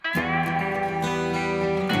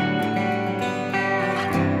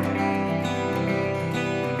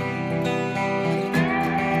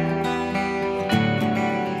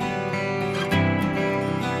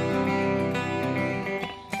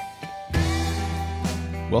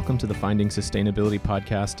Welcome to the Finding Sustainability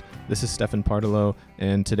podcast. This is Stefan Partolo,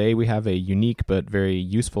 and today we have a unique but very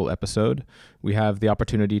useful episode. We have the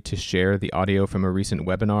opportunity to share the audio from a recent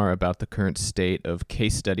webinar about the current state of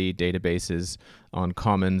case study databases on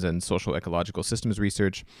commons and social ecological systems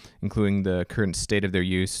research, including the current state of their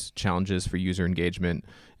use, challenges for user engagement,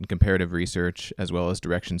 and comparative research, as well as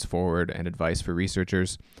directions forward and advice for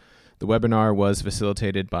researchers. The webinar was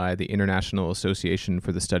facilitated by the International Association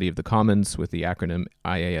for the Study of the Commons with the acronym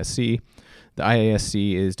IASC. The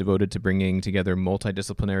IASC is devoted to bringing together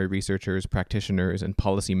multidisciplinary researchers, practitioners, and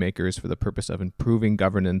policymakers for the purpose of improving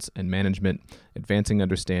governance and management, advancing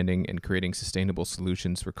understanding, and creating sustainable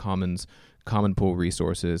solutions for commons, common pool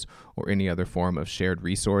resources, or any other form of shared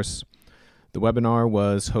resource. The webinar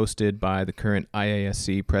was hosted by the current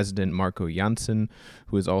IASC President Marco Jansen,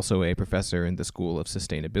 who is also a professor in the School of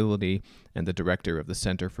Sustainability and the director of the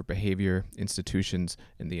Center for Behavior, Institutions,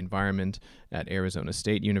 and the Environment at Arizona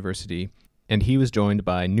State University. And he was joined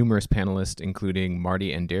by numerous panelists, including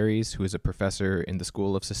Marty Anderes, who is a professor in the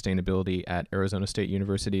School of Sustainability at Arizona State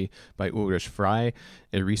University, by Ulrich Frey,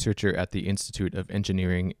 a researcher at the Institute of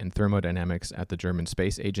Engineering and Thermodynamics at the German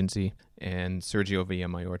Space Agency, and Sergio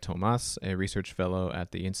Villamayor Tomas, a research fellow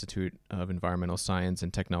at the Institute of Environmental Science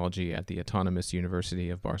and Technology at the Autonomous University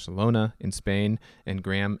of Barcelona in Spain, and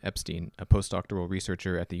Graham Epstein, a postdoctoral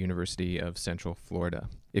researcher at the University of Central Florida.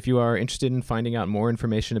 If you are interested in finding out more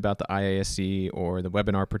information about the IASC or the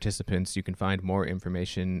webinar participants, you can find more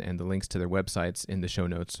information and the links to their websites in the show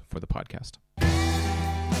notes for the podcast.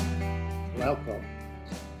 Welcome.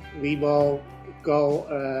 We will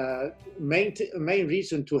go, main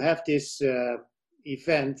reason to have this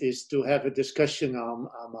event is to have a discussion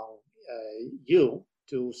among you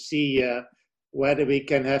to see whether we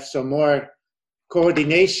can have some more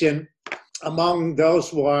coordination among those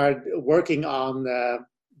who are working on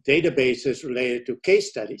databases related to case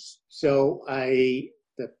studies. So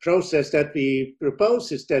the process that we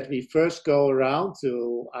propose is that we first go around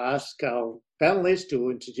to ask our panelists to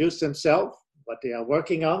introduce themselves, what they are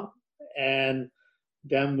working on, and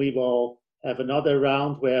then we will have another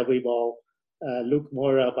round where we will look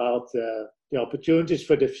more about the opportunities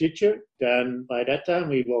for the future. Then by that time,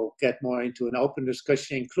 we will get more into an open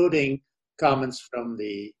discussion, including comments from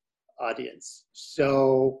the audience.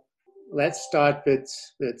 So let's start with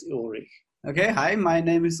Ulrich. Okay, hi, my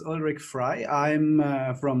name is Ulrich Frey. I'm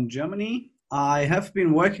from Germany. I have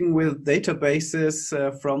been working with databases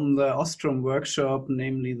from the Ostrom workshop,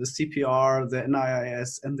 namely the CPR, the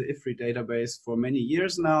NIIS, and the IFRI database for many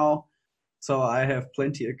years now. So I have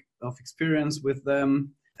plenty of experience with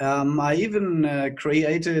them. I even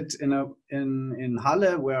created in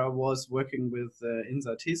Halle, where I was working with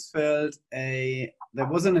Insa Tisfeld, there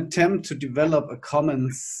was an attempt to develop a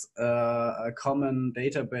common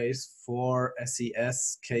database for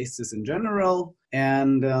SES cases in general,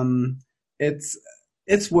 and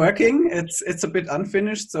it's working. It's a bit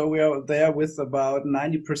unfinished, so we are there with about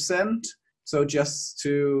 90%. So just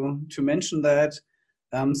to mention that.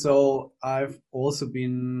 So I've also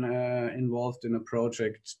been involved in a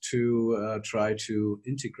project to try to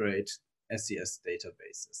integrate SES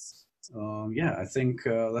databases. I think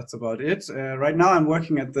that's about it. Right now I'm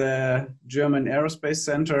working at the German Aerospace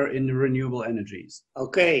Center in renewable energies.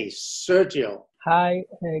 Okay, Sergio. Hi,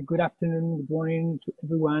 good afternoon, good morning to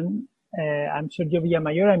everyone. I'm Sergio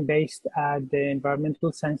Villamayor. I'm based at the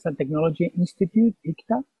Environmental Science and Technology Institute,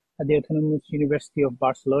 ICTA, at the Autonomous University of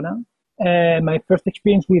Barcelona. My first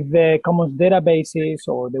experience with the Commons databases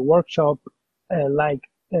or the workshop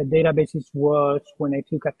databases was when I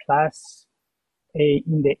took a class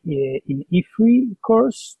in IFRI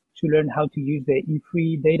course to learn how to use the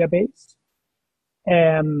IFRI database.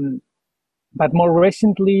 But more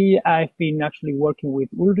recently, I've been actually working with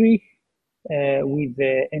Ulrich with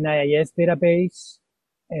the NIIS database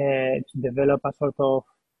to develop a sort of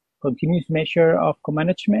continuous measure of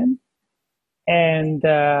co-management, and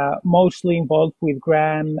mostly involved with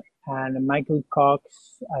Graham and Michael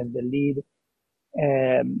Cox as the lead,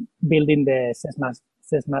 building the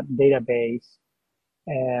SESMAT database,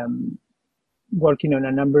 working on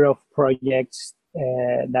a number of projects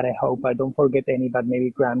that I hope I don't forget any, but maybe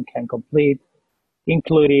Graham can complete,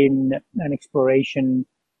 including an exploration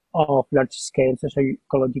of large-scale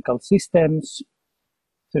socio-ecological systems,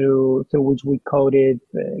 through which we coded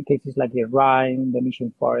cases like the Rhine, the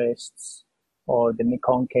Mission Forests, or the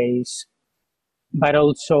Mekong case, but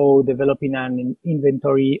also developing an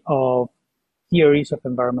inventory of theories of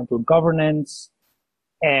environmental governance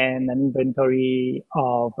and an inventory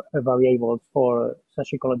of variables for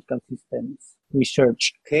socio-ecological systems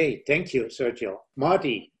research. Okay, thank you, Sergio.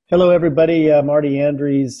 Marty. Hello, everybody. Marty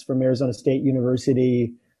Anderes from Arizona State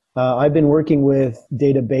University. I've been working with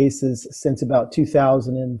databases since about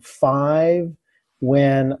 2005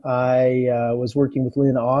 when I was working with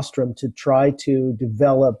Lynn Ostrom to try to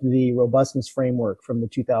develop the robustness framework from the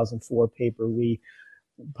 2004 paper we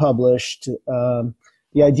published.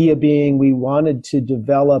 The idea being we wanted to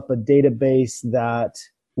develop a database that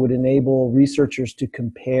would enable researchers to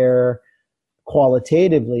compare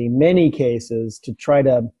qualitatively many cases to try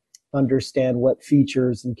to understand what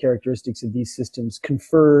features and characteristics of these systems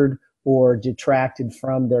conferred or detracted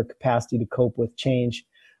from their capacity to cope with change.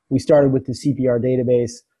 We started with the CPR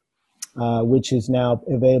database, which is now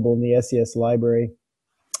available in the SES library.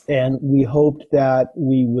 And we hoped that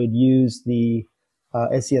we would use the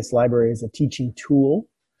SES library as a teaching tool.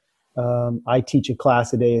 I teach a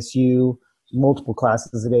class at ASU, multiple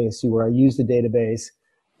classes at ASU where I use the database.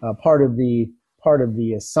 Part of the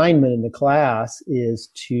assignment in the class is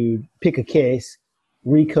to pick a case,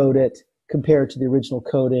 recode it, compare it to the original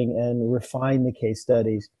coding, and refine the case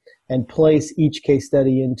studies, and place each case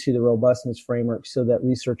study into the robustness framework so that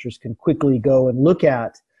researchers can quickly go and look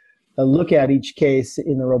at each case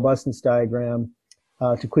in the robustness diagram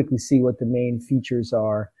to quickly see what the main features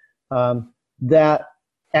are. That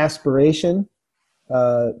aspiration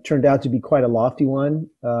turned out to be quite a lofty one.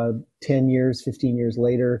 10 years, 15 years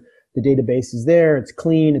later, the database is there, it's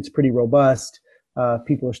clean, it's pretty robust.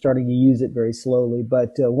 People are starting to use it very slowly,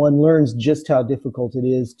 but one learns just how difficult it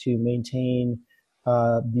is to maintain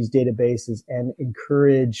these databases and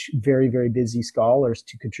encourage very, very busy scholars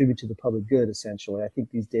to contribute to the public good, essentially. I think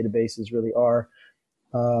these databases really are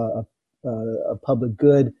a public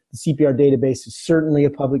good. The CPR database is certainly a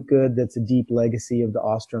public good. That's a deep legacy of the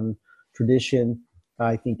Ostrom tradition.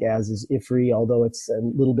 I think as is IFRI, although it's a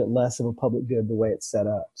little bit less of a public good the way it's set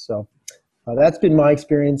up. So that's been my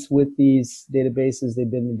experience with these databases. They've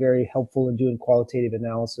been very helpful in doing qualitative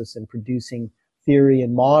analysis and producing theory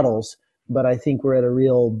and models. But I think we're at a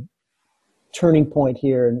real turning point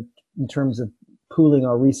here in terms of pooling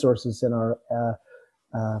our resources and our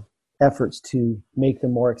efforts to make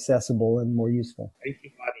them more accessible and more useful. Thank you,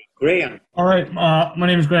 Marty. Graham. All right. My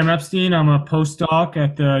name is Graham Epstein. I'm a postdoc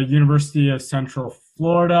at the University of Central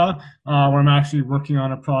Florida, where I'm actually working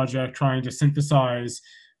on a project trying to synthesize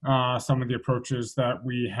some of the approaches that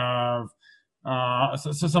we have,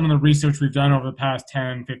 so some of the research we've done over the past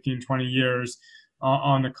 10, 15, 20 years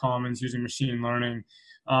on the commons using machine learning.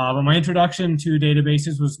 But my introduction to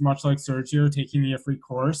databases was much like Sergio, taking the IFRI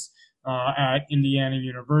course at Indiana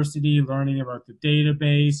University, learning about the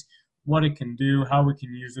database, what it can do, how we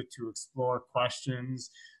can use it to explore questions,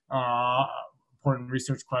 important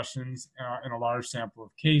research questions in a large sample of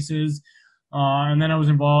cases. And then I was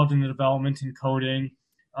involved in the development and coding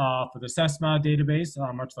for the SESMA database,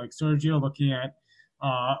 much like Sergio, looking at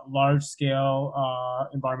large-scale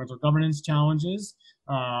environmental governance challenges,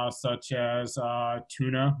 such as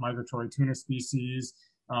tuna, migratory tuna species,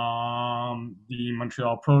 the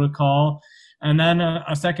Montreal Protocol. And then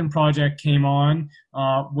a second project came on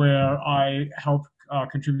where I helped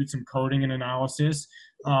contribute some coding and analysis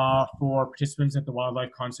for participants at the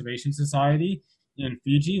Wildlife Conservation Society in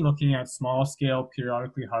Fiji, looking at small-scale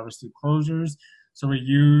periodically harvested closures. So we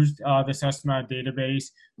used the SESMA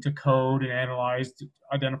database to code and analyze, to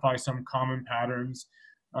identify some common patterns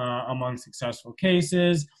among successful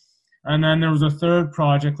cases. And then there was a third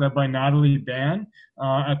project led by Natalie Ban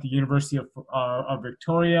at the University of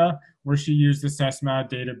Victoria, where she used the SESMA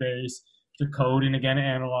database to code and again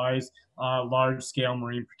analyze large-scale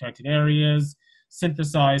marine protected areas,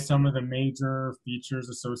 synthesize some of the major features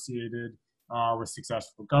associated with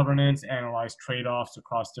successful governance, analyze trade-offs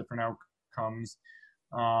across different outcomes,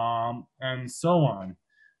 and so on.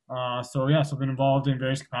 So I've been involved in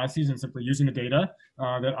various capacities and simply using the data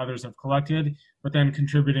that others have collected, but then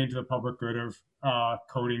contributing to the public good of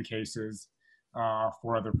coding cases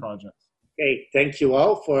for other projects. Okay, thank you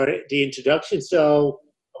all for the introduction. So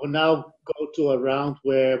I will now go to a round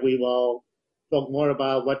where we will talk more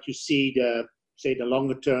about what you see the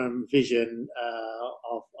longer-term vision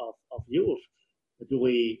of you. Do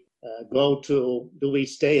we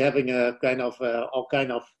stay having a kind of all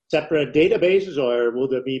kind of separate databases, or will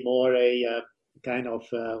there be more a kind of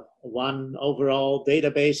one overall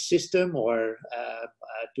database system, or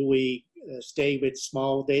do we stay with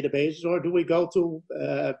small databases, or do we go to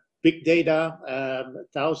big data,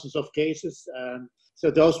 thousands of cases? So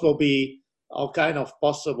those will be all kind of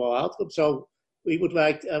possible outcomes. So I would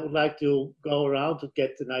like to go around to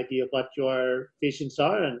get an idea of what your visions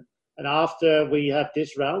are, and after we have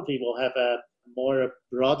this round, we will have a more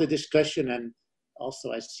broader discussion. And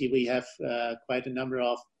also, I see we have quite a number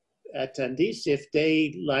of attendees. If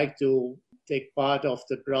they like to take part of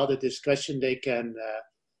the broader discussion, they can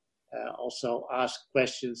also ask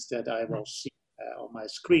questions that I will see on my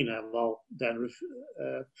screen, and will then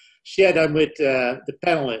share them with the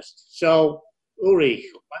panelists. So, Uri,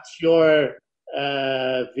 what's your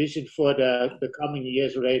vision for the coming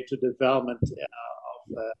years related to development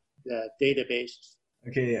of the databases?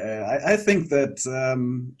 Okay, I think that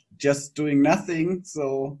just doing nothing,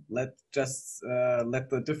 so let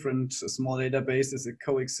the different small databases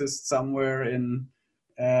coexist somewhere in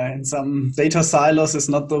some data silos is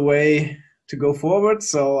not the way to go forward.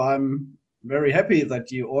 So I'm very happy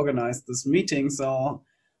that you organized this meeting. So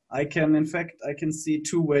I can see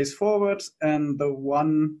two ways forward, and the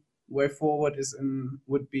one way forward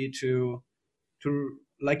would be to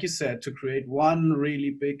like you said, to create one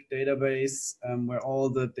really big database where all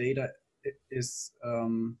the data is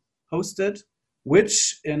hosted,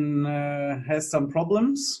 which has some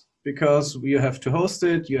problems because you have to host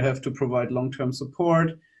it, you have to provide long-term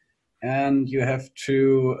support, and you have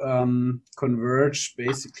to converge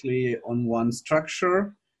basically on one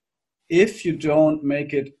structure. If you don't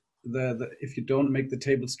make it if you don't make the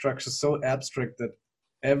table structure so abstract that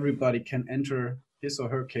everybody can enter his or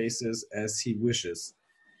her cases as he wishes.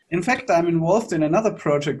 In fact, I'm involved in another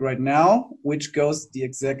project right now, which goes the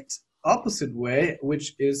exact opposite way,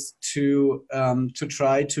 which is to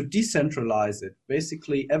try to decentralize it.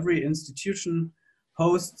 Basically, every institution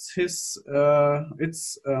hosts its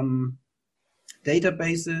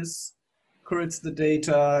databases, curates the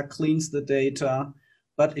data, cleans the data,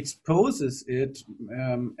 but exposes it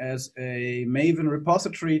as a Maven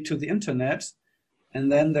repository to the internet.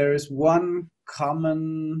 And then there is one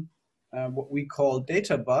common what we call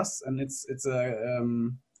data bus, and it's a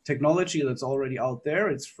technology that's already out there.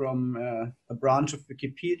 It's from a branch of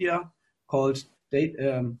Wikipedia called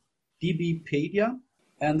DBpedia,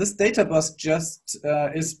 and this data bus just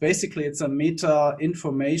is basically it's a meta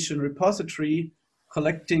information repository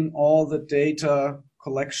collecting all the data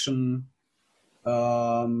collection,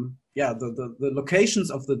 the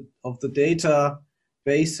locations of the data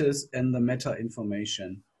bases and the meta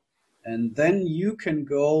information. And then you can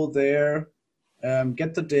go there,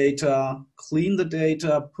 get the data, clean the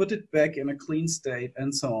data, put it back in a clean state,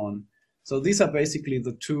 and so on. So these are basically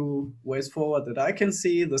the two ways forward that I can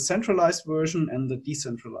see, the centralized version and the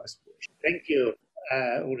decentralized version. Thank you,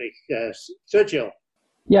 Ulrich. Sergio.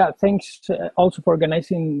 Yeah, thanks also for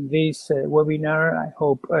organizing this webinar. I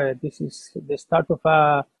hope this is the start of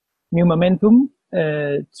a new momentum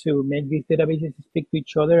to make these databases speak to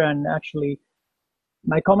each other. And actually,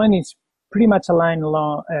 my comment is pretty much aligned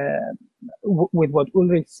with what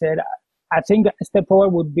Ulrich said. I think a step forward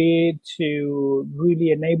would be to really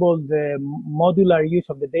enable the modular use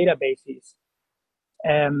of the databases.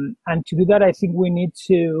 And to do that, I think we need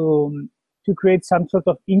to create some sort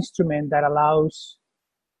of instrument that allows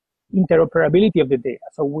interoperability of the data.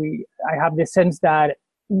 So we have the sense that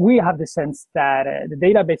the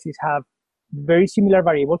databases have very similar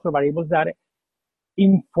variables, or variables that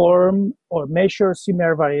inform or measure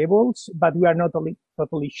similar variables, but we are not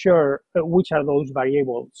totally sure which are those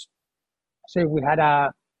variables. So if we had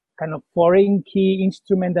a kind of foreign key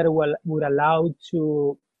instrument that would allow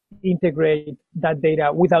to integrate that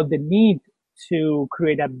data without the need to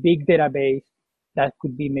create a big database, that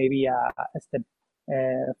could be maybe a step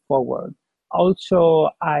forward. Also,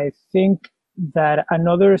 I think that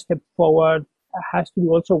another step forward has to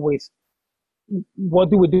do also with what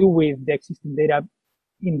do we do with the existing data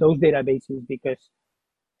in those databases, because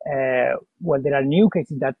there are new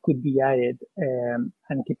cases that could be added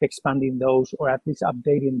and keep expanding those, or at least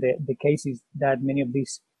updating the cases that many of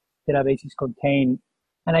these databases contain.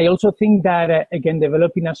 And I also think that, again,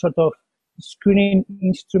 developing a sort of screening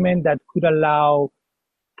instrument that could allow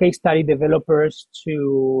case study developers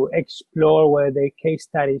to explore where their case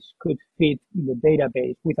studies could fit in the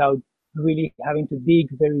database without really having to dig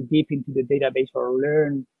very deep into the database or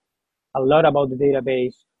learn a lot about the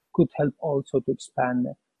database could help also to expand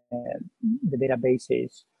the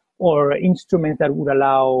databases, or instruments that would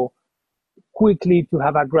allow quickly to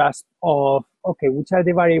have a grasp of, okay, which are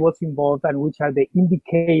the variables involved and which are the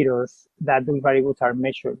indicators that those variables are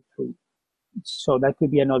measured through. So that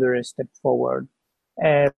could be another step forward.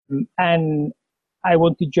 And I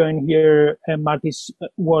want to join here Marty's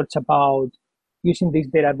words about using these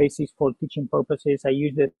databases for teaching purposes. I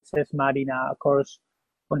used the SESMAT in a course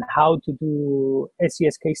on how to do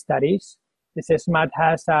SES case studies. The SESMAT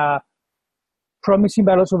has a promising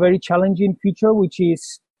but also very challenging feature, which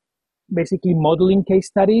is basically modeling case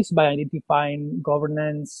studies by identifying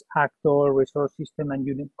governance, actor, resource system, and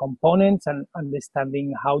unit components, and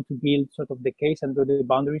understanding how to build sort of the case and the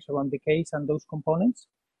boundaries around the case and those components.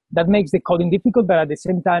 That makes the coding difficult, but at the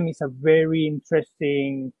same time, it's a very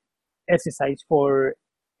interesting exercise for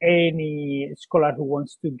any scholar who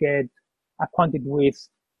wants to get acquainted with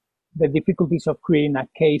the difficulties of creating a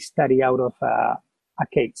case study out of a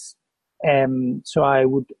case. So I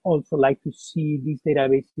would also like to see these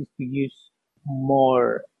databases to use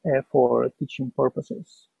more for teaching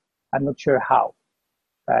purposes. I'm not sure how,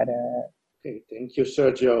 but okay, thank you,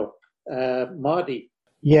 Sergio. Marty.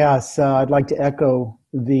 Yes, I'd like to echo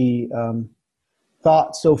the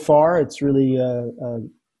thought so far. It's really a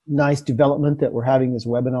nice development that we're having this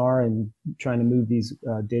webinar and trying to move these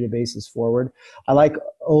databases forward. I like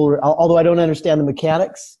Ulrich, although I don't understand the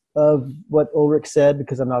mechanics of what Ulrich said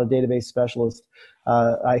because I'm not a database specialist.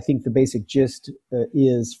 I think the basic gist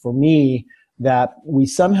is, for me, that we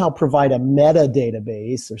somehow provide a meta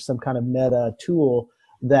database or some kind of meta tool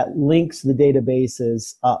that links the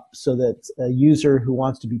databases up so that a user who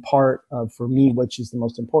wants to be part of, for me, which is the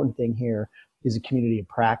most important thing here, is a community of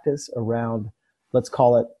practice around, let's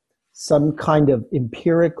call it, some kind of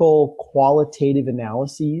empirical qualitative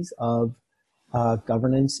analyses of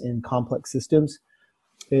governance in complex systems.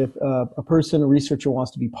 If a person, a researcher,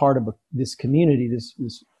 wants to be part of this community, this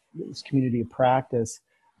community of practice,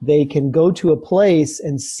 they can go to a place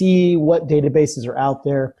and see what databases are out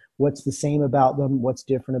there, what's the same about them, what's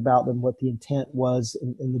different about them, what the intent was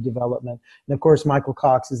in the development. And of course, Michael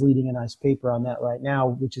Cox is leading a nice paper on that right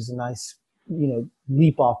now, which is a nice,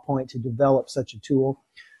 leap off point to develop such a tool.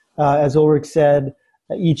 As Ulrich said,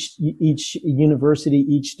 each university,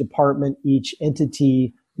 each department, each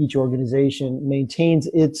entity, each organization maintains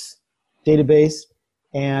its database,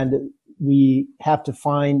 and we have to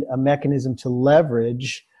find a mechanism to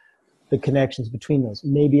leverage the connections between those.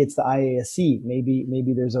 Maybe it's the IASC.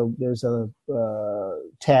 Maybe there's a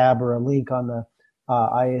tab or a link on the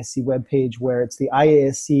IASC webpage where it's the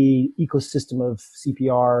IASC ecosystem of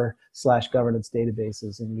CPR/governance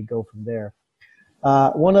databases, and we go from there.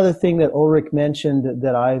 One other thing that Ulrich mentioned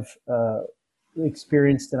that I've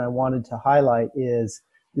experienced and I wanted to highlight is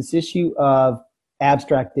this issue of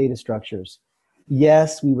abstract data structures.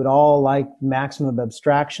 Yes, we would all like maximum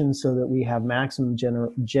abstraction so that we have maximum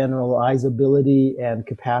generalizability and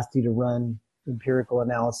capacity to run empirical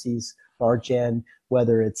analyses, large N,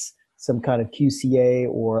 whether it's some kind of QCA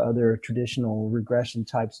or other traditional regression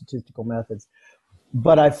type statistical methods.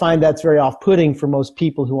 But I find that's very off-putting for most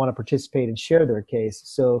people who want to participate and share their case.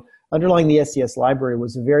 So underlying the SCS library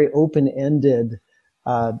was a very open-ended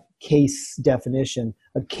case definition.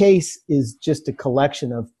 A case is just a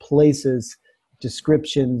collection of places,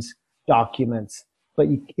 descriptions, documents, but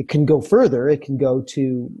it can go further. It can go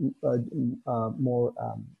to more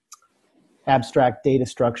abstract data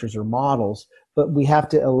structures or models, but we have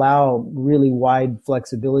to allow really wide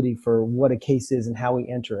flexibility for what a case is and how we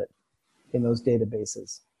enter it in those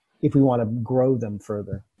databases if we want to grow them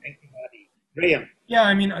further. Thank you, Marty. Graham. Yeah,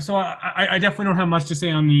 I mean, so I definitely don't have much to say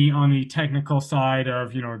on the technical side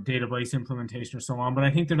of, database implementation or so on, but I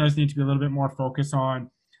think there does need to be a little bit more focus on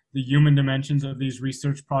the human dimensions of these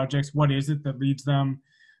research projects. What is it that leads them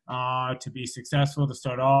to be successful, to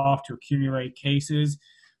start off, to accumulate cases?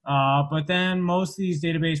 But then most of these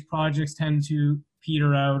database projects tend to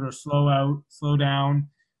peter out or slow down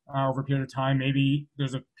over a period of time. Maybe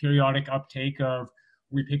there's a periodic uptake of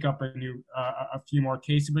we pick up a few more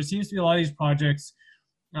cases, but it seems to be a lot of these projects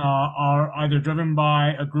are either driven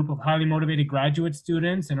by a group of highly motivated graduate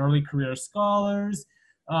students and early career scholars,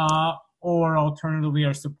 or alternatively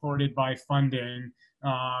are supported by funding,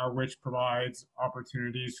 which provides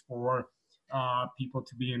opportunities for people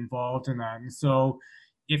to be involved in that. And so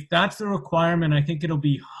if that's the requirement, I think it'll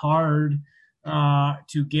be hard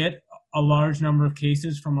to get a large number of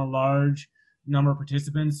cases from a large number of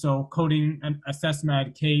participants. So coding a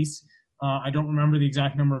SESMAD case, I don't remember the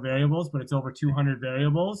exact number of variables, but it's over 200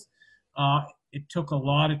 variables. It took a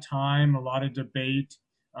lot of time, a lot of debate,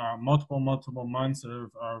 multiple months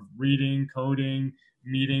of reading, coding,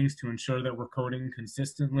 meetings to ensure that we're coding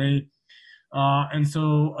consistently. And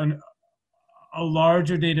so a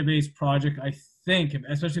larger database project, I think,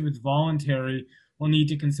 especially if it's voluntary, will need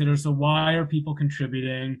to consider, so why are people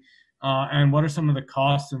contributing? And what are some of the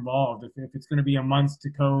costs involved? If it's going to be a month to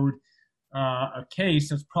code a case,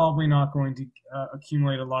 that's probably not going to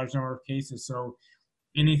accumulate a large number of cases. So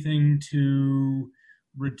anything to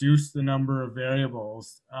reduce the number of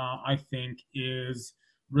variables, I think, is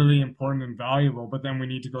really important and valuable. But then we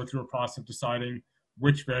need to go through a process of deciding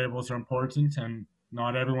which variables are important, and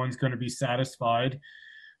not everyone's going to be satisfied.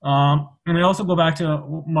 And I also go back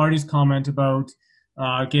to Marty's comment about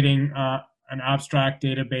getting an abstract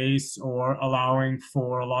database or allowing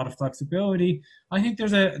for a lot of flexibility. I think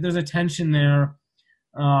there's a tension there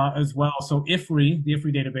as well. So IFRI, the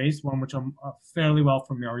IFRI database, one which I'm fairly well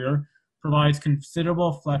familiar, provides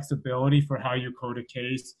considerable flexibility for how you code a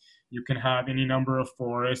case. You can have any number of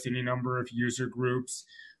forests, any number of user groups,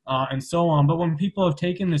 and so on. But when people have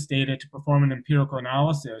taken this data to perform an empirical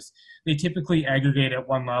analysis, they typically aggregate at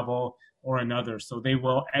one level or another. So they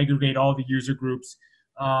will aggregate all the user groups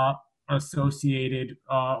associated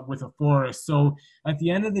with a forest. So at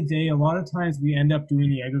the end of the day, a lot of times we end up doing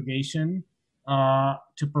the aggregation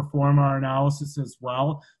to perform our analysis as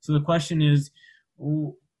well. So the question is,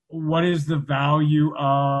 what is the value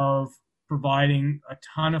of providing a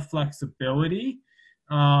ton of flexibility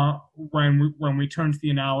when we turn to the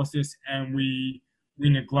analysis and we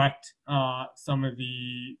neglect some of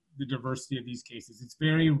the diversity of these cases? It's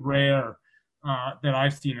very rare that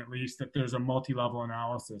I've seen, at least, that there's a multi-level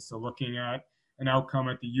analysis. So looking at an outcome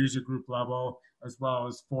at the user group level as well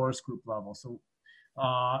as forest group level. So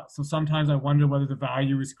sometimes I wonder whether the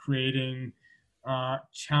value is creating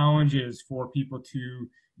challenges for people to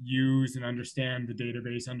use and understand the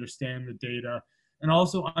database, understand the data, and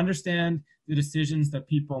also understand the decisions that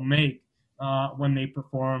people make when they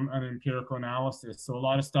perform an empirical analysis. So a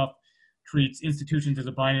lot of stuff treats institutions as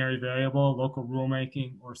a binary variable, local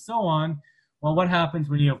rulemaking, or so on. Well, what happens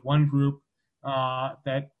when you have one group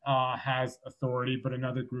that has authority, but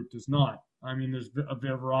another group does not? I mean, there's a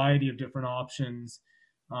variety of different options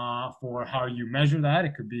for how you measure that.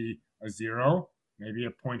 It could be a 0, maybe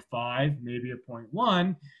a 0.5, maybe a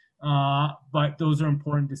 0.1, but those are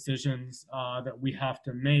important decisions that we have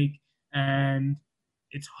to make, and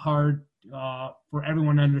it's hard for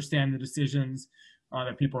everyone to understand the decisions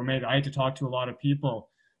that people are made. I had to talk to a lot of people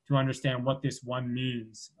to understand what this one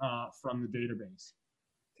means from the database.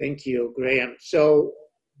 Thank you, Graham. So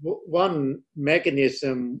one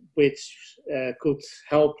mechanism which could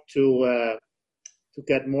help to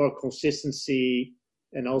get more consistency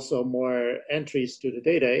and also more entries to the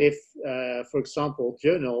data, if, for example,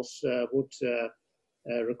 journals would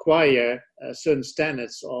require certain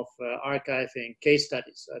standards of archiving case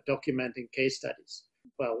studies, documenting case studies.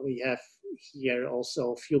 Well, we have here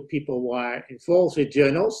also a few people who are involved with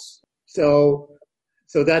journals. So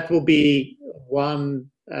that will be one.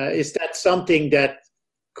 Is that something that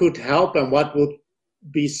could help, and what would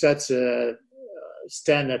be such a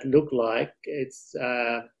standard look like? It's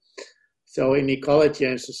so in Ecology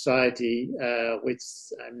and Society, which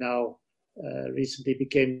I'm now recently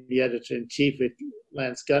became the editor-in-chief with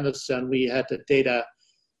Lance Gunderson, we had a data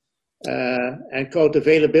and code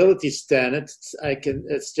availability standards.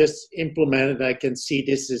 It's just implemented. I can see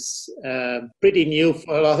this is pretty new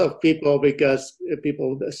for a lot of people because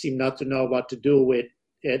people seem not to know what to do with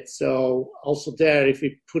it. So also there, if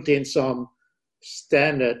we put in some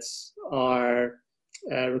standards or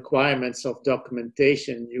requirements of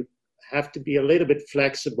documentation, you have to be a little bit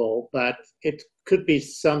flexible, but it could be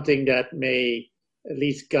something that may at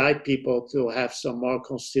least guide people to have some more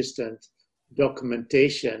consistent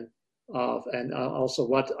documentation of, and also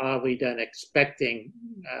what are we then expecting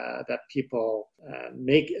that people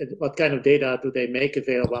make, what kind of data do they make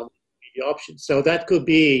available, the options. So that could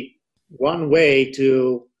be one way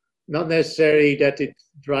to, not necessarily that it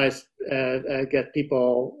drives, get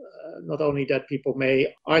people, not only that people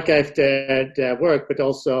may archive their work, but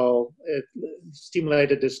also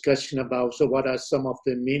stimulate a discussion about, so what are some of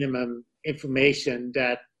the minimum information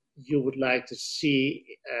that you would like to see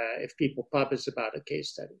if people publish about a case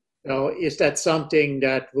study? So is that something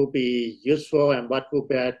that will be useful, and what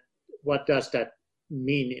does that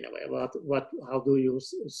mean in a way? How do you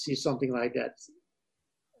see something like that?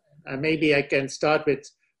 And maybe I can start with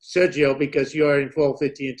Sergio, because you are involved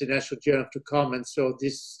with the International Journal of the Commons. So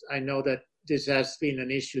I know that this has been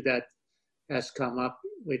an issue that has come up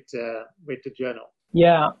with the journal.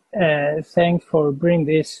 Yeah, thanks for bringing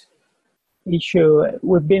this issue.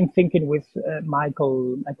 We've been thinking with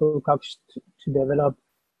Michael Cox to develop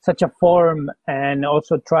such a form, and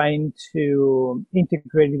also trying to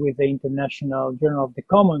integrate it with the International Journal of the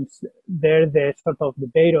Commons. There, the sort of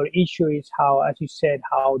debate or issue is how, as you said,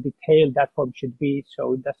 how detailed that form should be,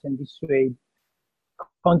 so it doesn't dissuade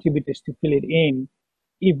contributors to fill it in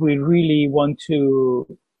if we really want to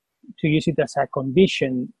use it as a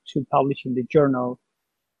condition to publish in the journal.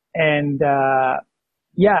 And I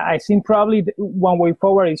think probably one way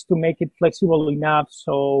forward is to make it flexible enough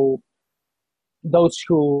so those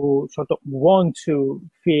who sort of want to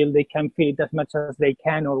feel, they can feel it as much as they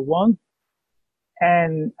can or want.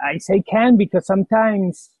 And I say can because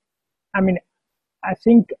sometimes, I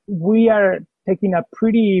think we are taking a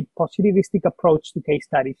pretty positivistic approach to case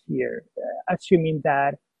studies here, assuming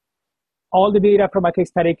that all the data from a case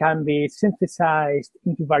study can be synthesized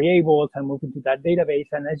into variables and moved into that database.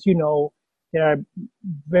 And as you know, there are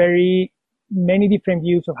very many different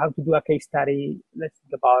views of how to do a case study. Let's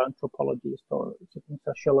think about anthropologists or certain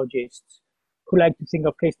sociologists who like to think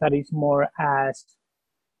of case studies more as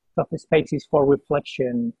sort of spaces for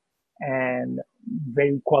reflection and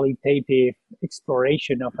very qualitative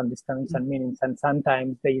exploration of understandings and meanings. And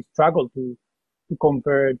sometimes they struggle to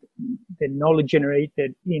convert the knowledge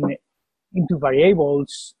generated into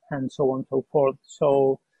variables and so on and so forth.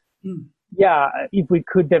 So, yeah, if we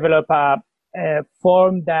could develop a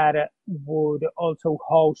form that would also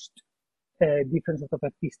host different sorts of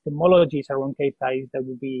epistemologies around case studies, that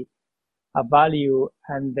would be a value.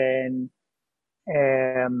 And then,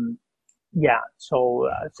 so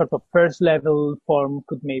sort of first level form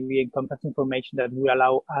could maybe encompass information that would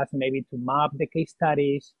allow us maybe to map the case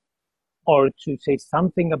studies or to say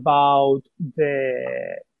something about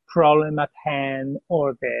the problem at hand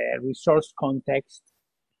or the resource context.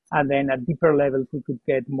 And then at deeper levels, we could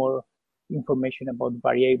get more information about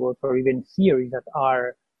variables or even theories that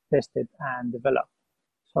are tested and developed.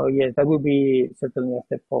 So yes, that would be certainly a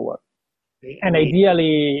step forward. And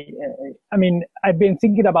ideally, I've been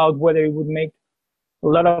thinking about whether it would make a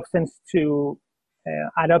lot of sense to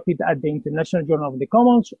adopt it at the International Journal of the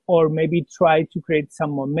Commons, or maybe try to create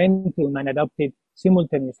some momentum and adopt it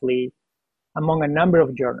simultaneously among a number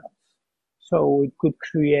of journals. So it could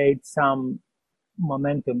create some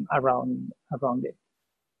momentum around it.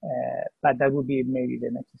 But that would be maybe the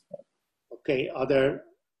next step. Okay, other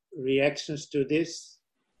reactions to this?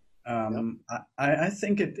 I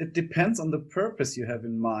think it depends on the purpose you have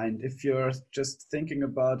in mind. If you're just thinking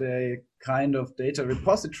about a kind of data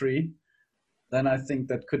repository, then I think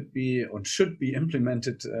that could be or should be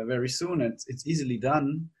implemented very soon. It's easily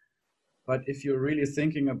done. But if you're really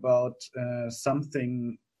thinking about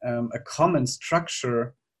something, a common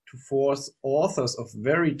structure to force authors of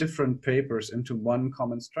very different papers into one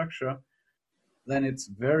common structure, then it's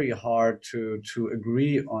very hard to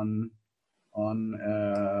agree on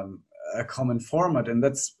a common format. And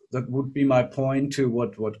that would be my point to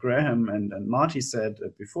what Graham and Marty said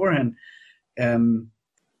beforehand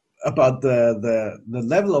about the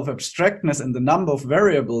level of abstractness and the number of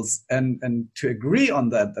variables, and to agree on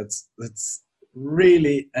that's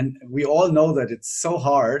really, and we all know that it's so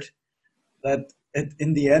hard that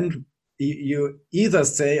in the end you either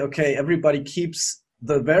say, okay, everybody keeps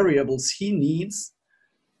the variables he needs,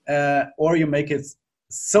 or you make it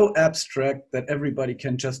so abstract that everybody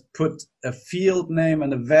can just put a field name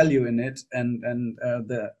and a value in it, and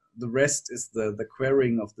the rest is the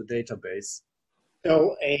querying of the database.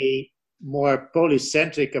 So a more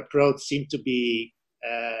polycentric approach seemed to be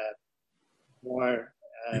more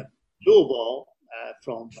doable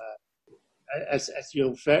from, as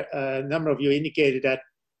a number of you indicated, that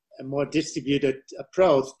a more distributed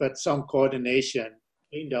approach, but some coordination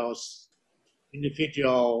between those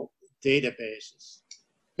individual databases.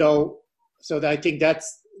 So I think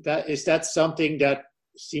that's something that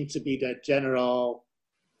seems to be the general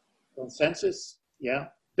consensus. Yeah.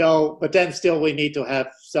 But then still we need to have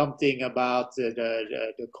something about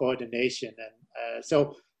the coordination, and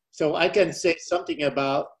so I can say something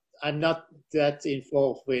about. I'm not that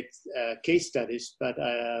involved with case studies, but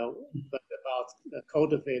about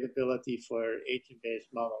code availability for agent-based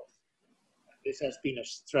models. This has been a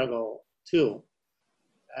struggle too,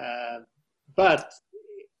 but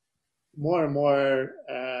more and more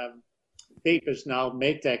papers now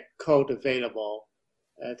make that code available.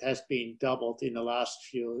 It has been doubled in the last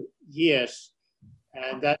few years,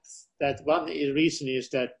 and that one reason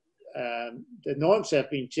is that the norms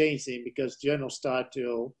have been changing because journals start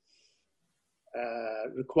to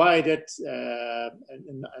require it,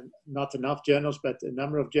 and not enough journals, but a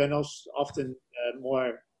number of journals, often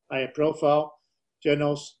more higher profile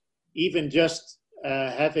journals, even just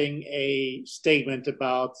having a statement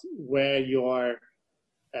about where your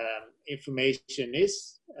information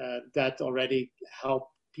is, that already help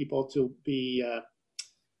people to be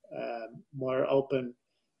more open,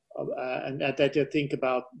 and that they think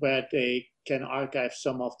about where they can archive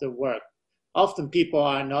some of their work. Often people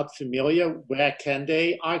are not familiar where can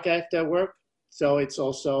they archive their work, so it's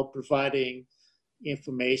also providing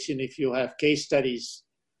information. If you have case studies,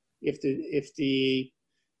 if the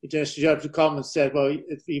International Journal of the Commons said, well,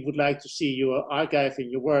 if we would like to see you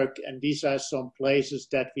archiving your work, and these are some places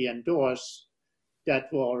that we endorse,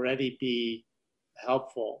 that will already be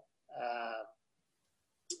helpful.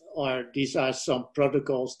 Or these are some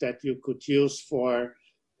protocols that you could use for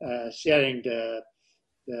sharing the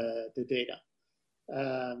data.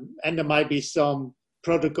 And there might be some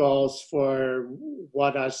protocols for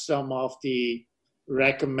what are some of the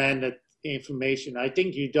recommended information. I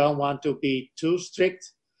think you don't want to be too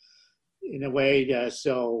strict in a way,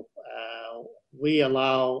 so we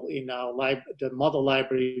allow in our the model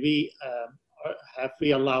library,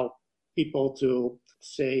 we allow people to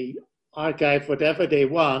say archive whatever they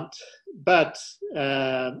want, but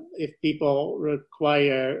if people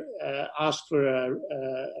ask for a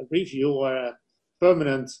review or a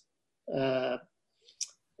permanent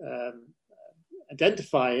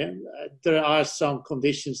identifier, there are some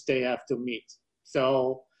conditions they have to meet.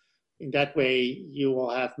 So in that way, you will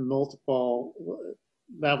have multiple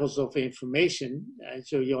levels of information, and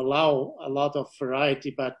so you allow a lot of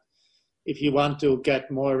variety, but if you want to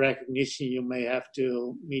get more recognition, you may have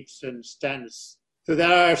to meet certain standards. So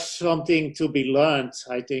there are something to be learned.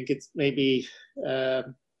 I think it's maybe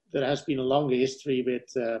there has been a longer history with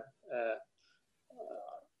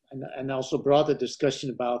and also broader discussion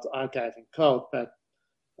about archiving code, but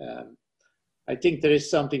I think there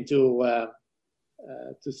is something to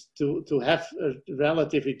have a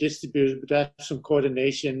relatively distributed, but have some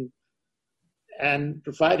coordination and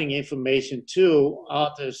providing information to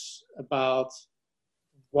others about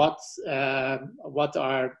what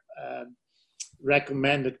are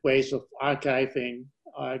recommended ways of archiving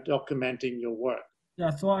or documenting your work. Yeah,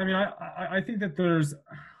 so I mean, I think that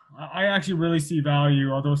I actually really see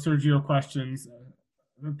value, although Sergio questions,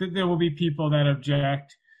 there will be people that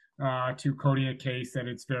object to coding a case, that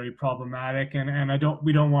it's very problematic, and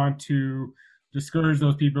we don't want to discourage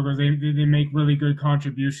those people because they make really good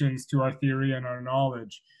contributions to our theory and our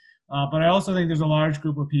knowledge. But I also think there's a large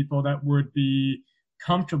group of people that would be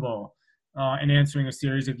comfortable in answering a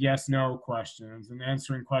series of yes/no questions and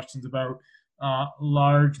answering questions about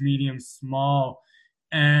large, medium, small,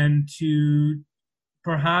 and to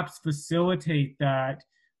perhaps facilitate that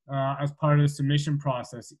as part of the submission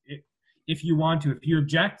process. If you want to, if you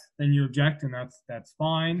object, then you object, and that's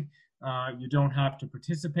fine. You don't have to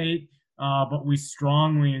participate. But we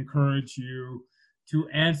strongly encourage you to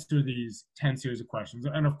answer these 10 series of questions,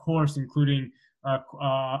 and of course, including a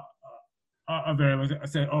variable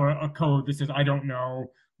or a code that says "I don't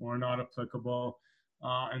know" or "not applicable,"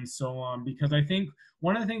 and so on. Because I think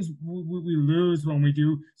one of the things we lose when we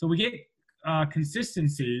do, so we get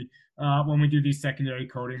consistency when we do these secondary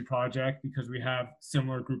coding projects because we have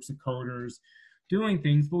similar groups of coders doing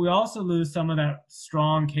things, but we also lose some of that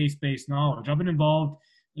strong case-based knowledge. I've been involved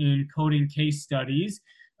in coding case studies,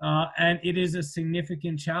 and it is a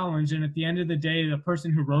significant challenge. And at the end of the day, the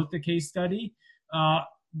person who wrote the case study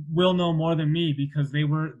will know more than me because they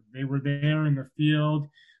were there in the field.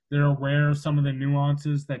 They're aware of some of the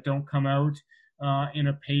nuances that don't come out in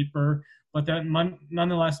a paper, but that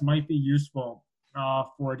nonetheless might be useful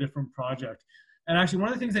for a different project. And actually, one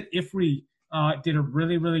of the things that IFRI did a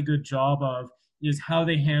really, really good job of is how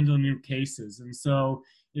they handle new cases. And so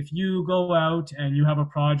if you go out and you have a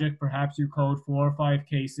project, perhaps you code 4 or 5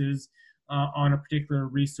 cases on a particular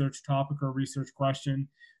research topic or research question,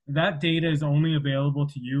 that data is only available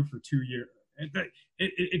to you for 2 years.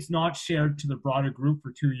 It's not shared to the broader group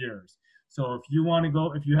for 2 years. So if you want to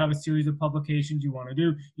go, if you have a series of publications you want to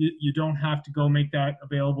do, you don't have to go make that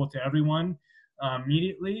available to everyone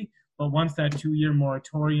immediately. But once that 2-year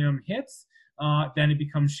moratorium hits, then it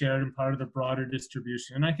becomes shared and part of the broader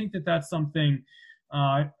distribution. And I think that that's something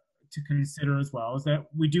to consider as well, is that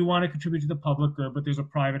we do want to contribute to the public good, but there's a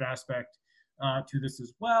private aspect to this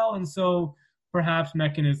as well. And so perhaps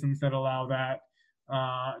mechanisms that allow that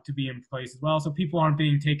to be in place as well, so people aren't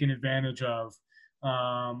being taken advantage of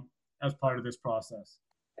as part of this process.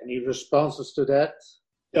 Any responses to that?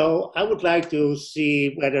 So I would like to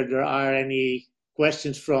see whether there are any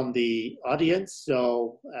questions from the audience.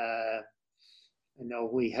 So I know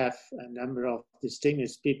we have a number of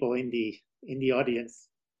distinguished people in the audience.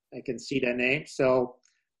 I can see their names. So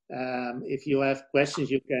if you have questions,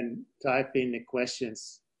 you can type in the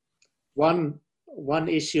questions. One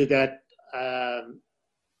issue that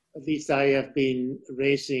at least I have been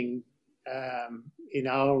raising in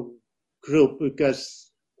our group,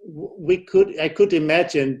 because I could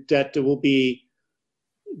imagine that there will be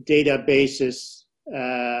databases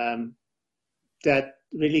that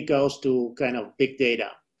really goes to kind of big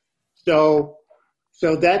data. So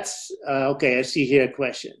that's okay. I see here a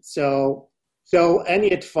question. So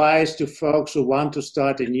any advice to folks who want to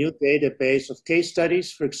start a new database of case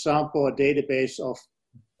studies, for example, a database of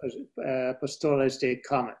pastoral estate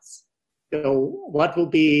comments? So what will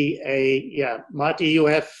be Marty, you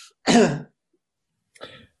have...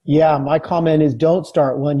 Yeah, my comment is don't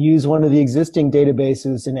start one. Use one of the existing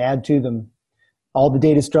databases and add to them. All the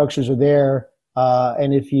data structures are there.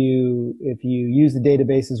 And if you use the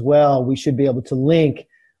database as well, we should be able to link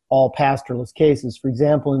all pastoralist cases. For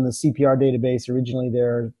example, in the CPR database, originally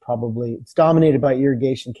it's dominated by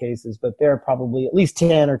irrigation cases, but there are probably at least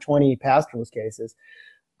 10 or 20 pastoralist cases.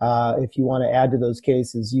 If you want to add to those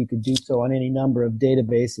cases, you could do so on any number of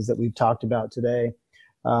databases that we've talked about today.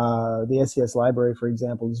 The SES library, for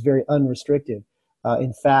example, is very unrestricted.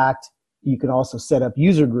 In fact, you can also set up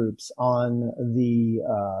user groups on the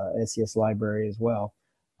SES library as well,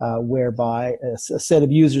 whereby a set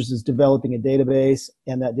of users is developing a database,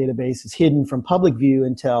 and that database is hidden from public view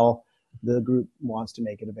until the group wants to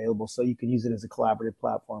make it available. So you can use it as a collaborative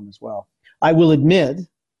platform as well. I will admit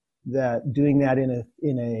that doing that in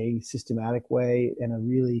a systematic way, in a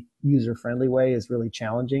really user-friendly way, is really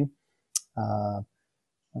challenging.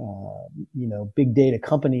 Big data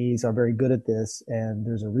companies are very good at this, and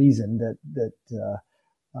there's a reason that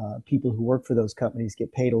people who work for those companies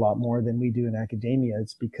get paid a lot more than we do in academia.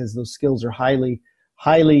 It's because those skills are highly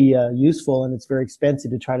useful, and it's very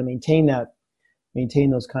expensive to try to maintain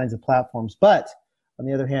those kinds of platforms. But on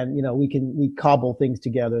the other hand, we cobble things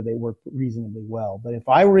together. They work reasonably well. But if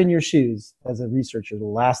I were in your shoes as a researcher, the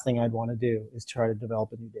last thing I'd want to do is try to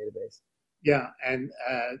develop a new database. Yeah, and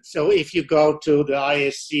so if you go to the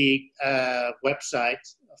ISC website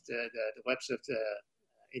of the website of the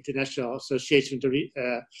International Association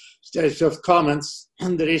of Studies of Commons,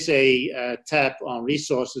 and there is a tab on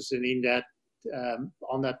resources, and in that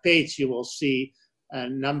on that page you will see a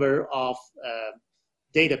number of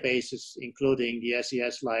databases, including the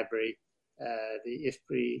SES library, the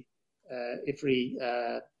IFPRI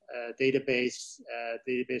database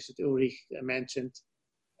that Ulrich mentioned.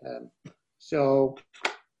 So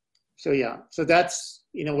that's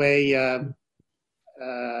in a way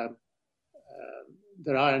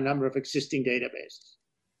there are a number of existing databases.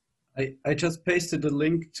 I just pasted a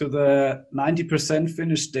link to the 90%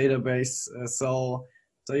 finished database, so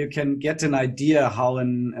you can get an idea how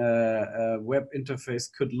a web interface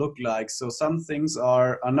could look like. So some things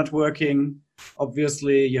are not working.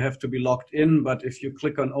 Obviously, you have to be logged in, but if you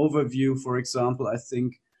click on overview, for example, I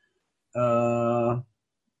think on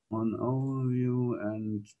overview,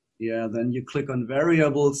 and then you click on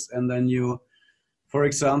variables, and then you, for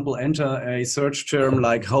example, enter a search term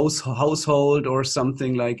like household or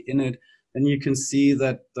something like in it, then you can see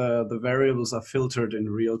that the variables are filtered in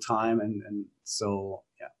real time, and so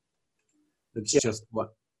it's just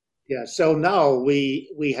what. Yeah. So now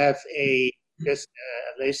we have just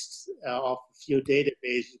a list of a few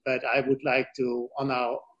databases, but I would like to on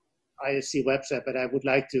our ISC website, but I would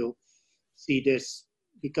like to see this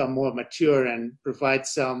become more mature and provide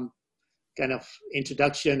some kind of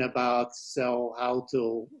introduction about how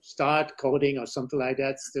to start coding or something like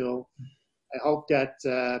that. Still, I hope that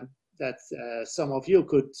some of you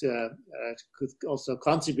could also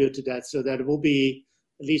contribute to that, so that it will be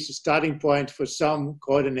at least a starting point for some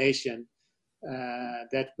coordination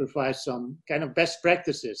that provides some kind of best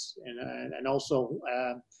practices, and also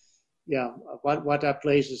what are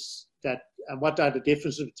places that and what are the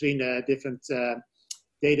differences between the different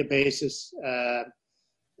databases.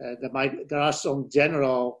 There are some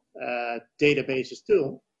general databases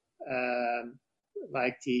too,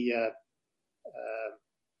 like the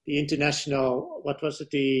international,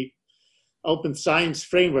 the Open Science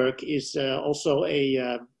Framework is also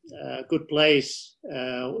a good place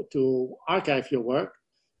to archive your work.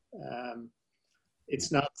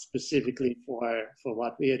 It's not specifically for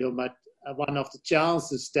what we are doing, but one of the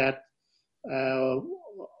challenges that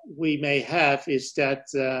we may have is that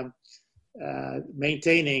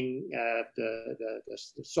maintaining the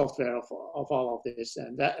software of all of this,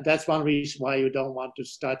 and that's one reason why you don't want to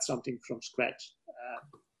start something from scratch.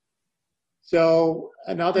 So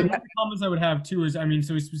another comments I would have too is,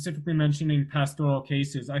 so specifically mentioning pastoral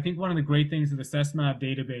cases, I think one of the great things of the SESMAP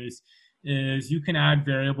database is you can add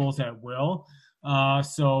variables at will.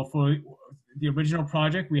 So for the original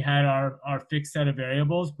project, we had our fixed set of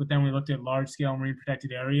variables, but then we looked at large scale marine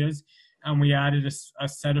protected areas, and we added a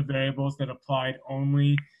set of variables that applied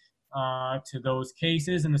only to those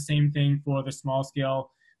cases. And the same thing for the small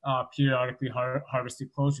scale periodically harvested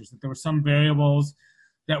closures. That there were some variables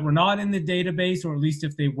that were not in the database, or at least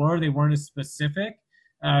if they were, they weren't as specific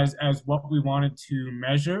as what we wanted to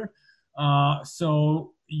measure.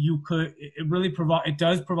 So it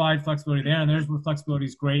does provide flexibility there, and there's where flexibility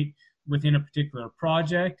is great within a particular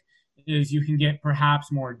project, is you can get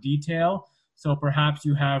perhaps more detail. So perhaps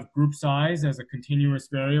you have group size as a continuous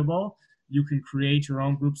variable. You can create your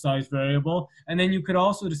own group size variable, and then you could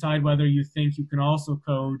also decide whether you think you can also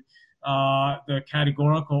code the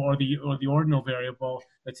categorical or the ordinal variable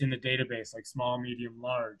that's in the database, like small, medium,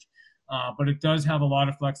 large. But it does have a lot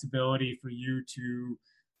of flexibility for you to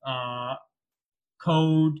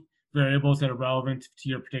code variables that are relevant to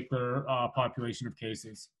your particular population of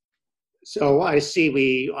cases. So I see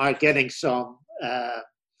we are getting some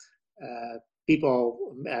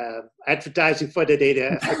people advertising for the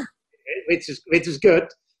data, which is good.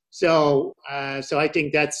 So I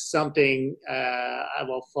think that's something I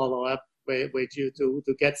will follow up with you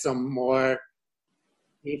to get some more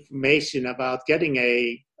information about getting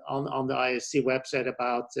on the ISC website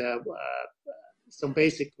about some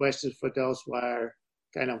basic questions for those who are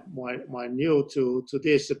kind of more new to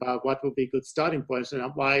this, about what would be good starting points and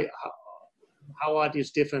how are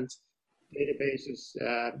these different databases,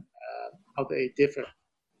 how they differ.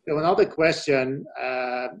 So another question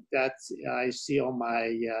that I see on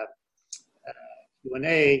my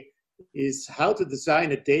Q&A is how to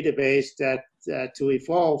design a database that to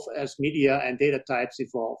evolve as media and data types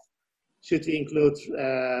evolve. Should we include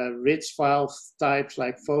rich file types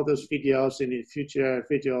like photos, videos, and in future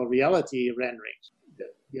virtual reality renderings?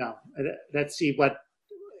 Yeah, let's see what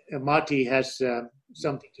Marty has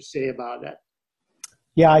something to say about that.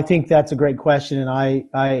 Yeah, I think that's a great question, and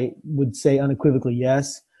I would say unequivocally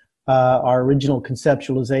yes. Our original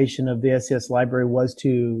conceptualization of the SCS library was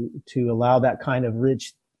to allow that kind of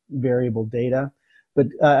rich variable data. But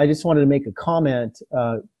I just wanted to make a comment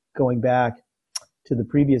going back to the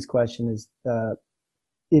previous question is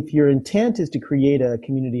if your intent is to create a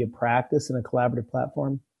community of practice and a collaborative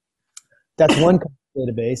platform, that's one kind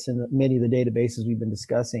of database, and many of the databases we've been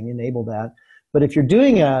discussing enable that. But if you're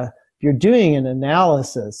doing an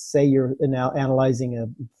analysis, say you're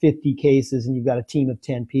analyzing 50 cases and you've got a team of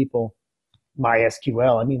 10 people,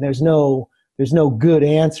 MySQL, I mean, there's no good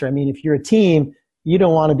answer. I mean, if you're a team, you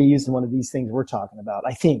don't want to be using one of these things we're talking about,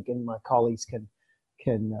 I think, and my colleagues can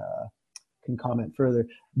comment further.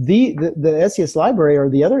 The SCS library or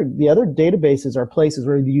the other databases are places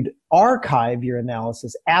where you'd archive your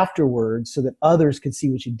analysis afterwards so that others could see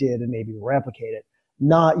what you did and maybe replicate it,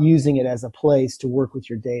 not using it as a place to work with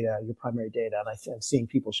your data, your primary data. And I'm seeing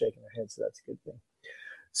people shaking their heads, so that's a good thing.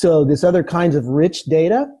 So this other kinds of rich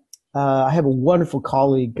data, I have a wonderful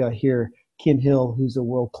colleague here, Kim Hill, who's a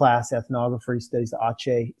world-class ethnographer. He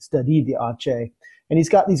studied the Aceh, and he's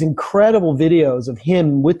got these incredible videos of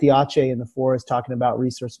him with the Aceh in the forest talking about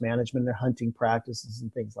resource management, their hunting practices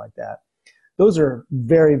and things like that. Those are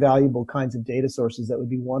very valuable kinds of data sources that would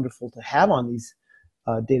be wonderful to have on these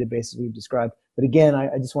databases we've described. But again,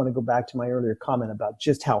 I just want to go back to my earlier comment about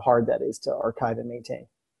just how hard that is to archive and maintain.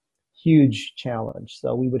 Huge challenge.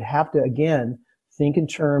 So we would have to, again, think in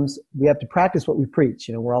terms, we have to practice what we preach.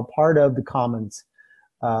 You know, we're all part of the Commons,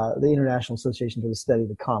 the International Association for the Study of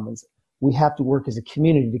the Commons. We have to work as a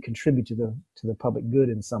community to contribute to the public good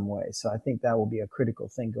in some way. So I think that will be a critical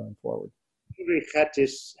thing going forward. We had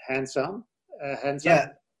this hands on.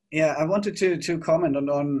 Yeah. I wanted to comment on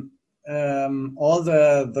all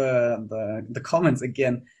the comments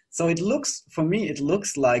again. So it looks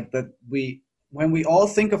like that when we all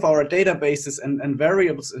think of our databases and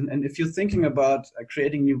variables, and if you're thinking about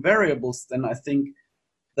creating new variables, then I think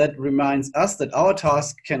that reminds us that our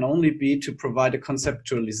task can only be to provide a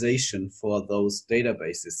conceptualization for those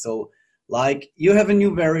databases. So like you have a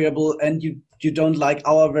new variable and you don't like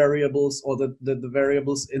our variables or the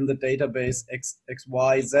variables in the database X,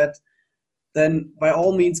 Y, Z, then by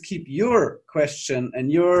all means keep your question and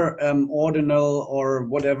your ordinal or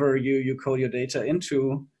whatever you code your data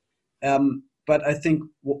into. But I think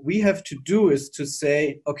what we have to do is to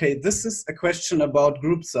say, okay, this is a question about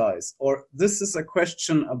group size, or this is a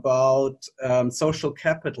question about social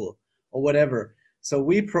capital, or whatever. So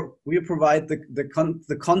we provide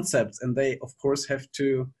the concepts, and they of course have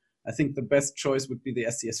to. I think the best choice would be the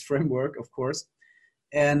SCS framework, of course,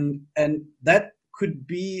 and that could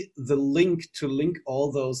be the link to link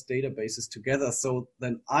all those databases together. So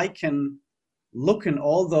then I can look in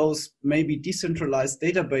all those maybe decentralized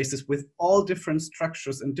databases with all different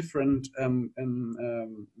structures and different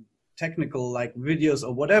technical like videos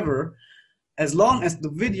or whatever. As long as the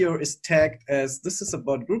video is tagged as this is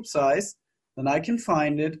about group size, then I can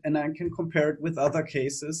find it and I can compare it with other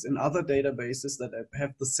cases in other databases that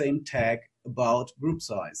have the same tag about group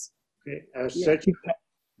size. Okay.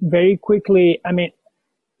 Very quickly, I mean,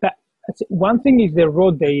 one thing is the raw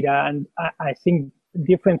data, and I think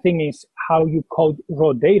different thing is how you code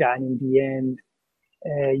raw data. And in the end,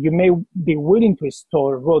 you may be willing to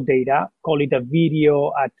store raw data, call it a video,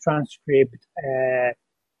 a transcript, a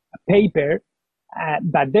paper,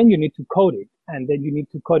 but then you need to code it. And then you need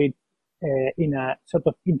to code it in a sort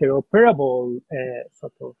of interoperable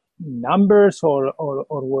sort of numbers or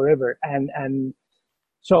wherever. And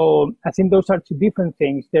so I think those are two different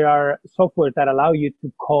things. There are software that allow you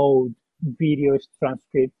to code videos,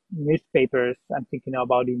 transcripts, newspapers. I'm thinking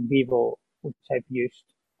about In Vivo, which I've used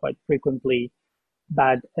quite frequently.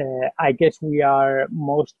 But I guess we are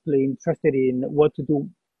mostly interested in what to do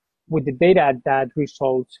with the data that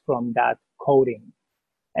results from that coding.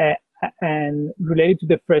 And related to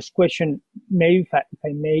the first question, maybe if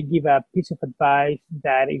I may give a piece of advice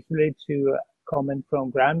that is related to a comment from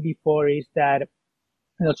Graham before, is that,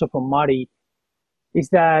 and also from Marty, is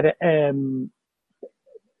that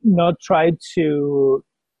not try to,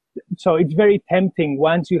 so it's very tempting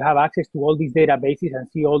once you have access to all these databases and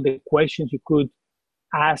see all the questions you could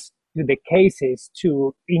ask to the cases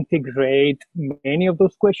to integrate many of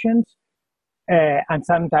those questions. And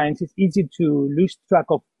sometimes it's easy to lose track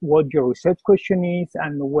of what your research question is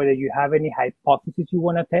and whether you have any hypothesis you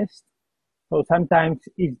want to test. So sometimes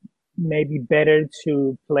it's maybe better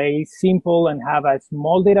to play simple and have a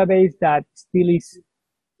small database that still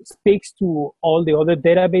speaks to all the other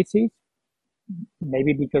databases,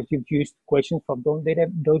 maybe because you've used questions from those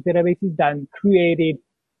databases,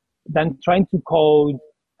 than trying to code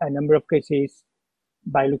a number of cases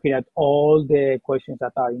by looking at all the questions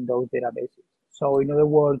that are in those databases. So in other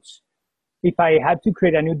words, if I had to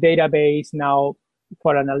create a new database now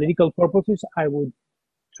for analytical purposes, I would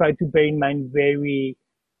try to bear in mind very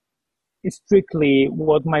strictly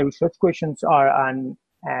what my research questions are and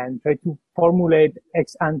try to formulate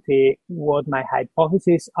ex ante what my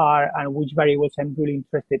hypotheses are and which variables I'm really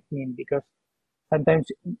interested in, because sometimes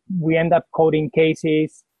we end up coding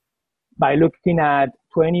cases by looking at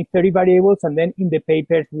 20, 30 variables, and then in the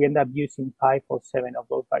papers we end up using 5 or 7 of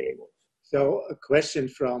those variables. So a question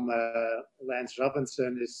from Lance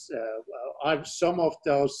Robinson is, are some of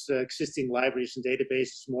those existing libraries and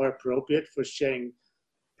databases more appropriate for sharing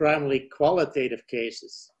primarily qualitative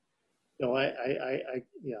cases? So I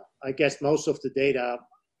guess most of the data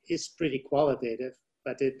is pretty qualitative,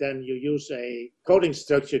 but then you use a coding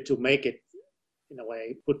structure to make it, in a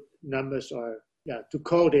way, put numbers or to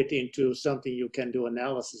code it into something you can do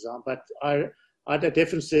analysis on. But are there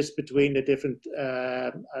differences between the different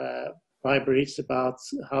libraries about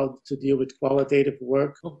how to deal with qualitative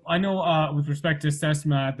work? I know with respect to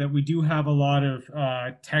SESMAT that we do have a lot of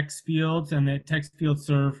text fields, and the text fields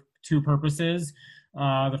serve 2 purposes.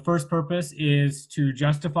 The first purpose is to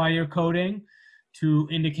justify your coding, to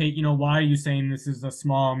indicate, why are you saying this is a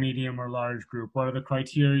small, medium, or large group? What are the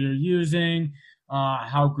criteria you're using?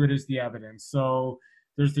 How good is the evidence? So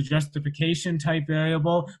there's the justification type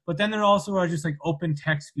variable, but then there also are just like open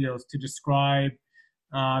text fields to describe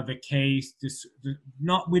the case.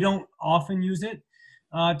 We don't often use it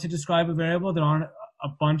to describe a variable. There aren't a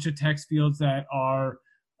bunch of text fields that are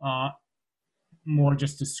more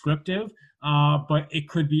just descriptive, but it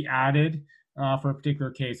could be added for a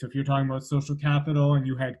particular case. So if you're talking about social capital and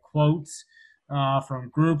you had quotes from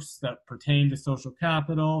groups that pertain to social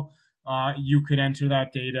capital, you could enter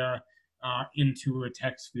that data into a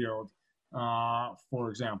text field, for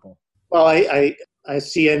example. Well, I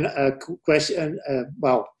see a question.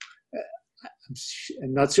 I'm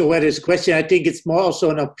not sure whether it's a question. I think it's more also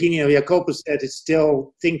an opinion. Jacobus said it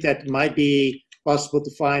still think that it might be possible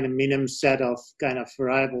to find a minimum set of kind of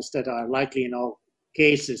variables that are likely in all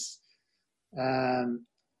cases.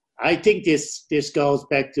 I think this goes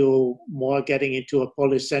back to more getting into a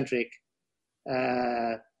polycentric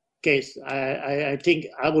case. I think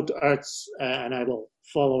I would urge, and I will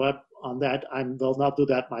follow up on that. I will not do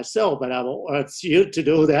that myself, but I will urge you to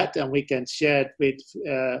do that, and we can share it with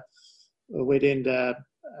within the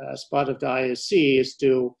as part of the ISC, is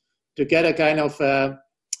to get a kind of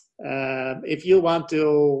if you want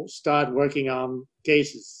to start working on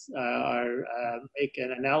cases or make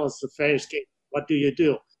an analysis of various cases, what do you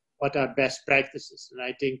do? What are best practices? And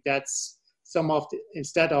I think that's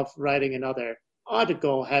instead of writing another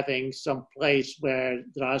article, having some place where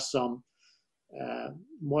there are some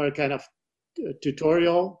more kind of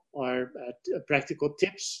tutorial or practical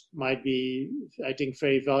tips might be, I think,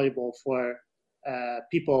 very valuable for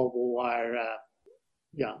people who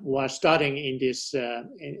are starting in this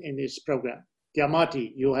program.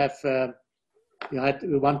 Marty, you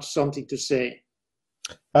want something to say?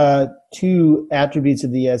 2 attributes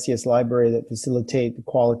of the SES library that facilitate the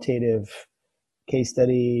qualitative case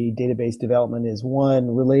study database development is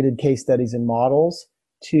 1, related case studies and models.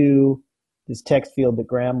 2, this text field that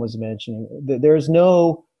Graham was mentioning. There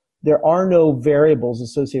are no variables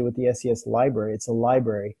associated with the SES library. It's a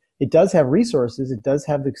library. It does have resources. It does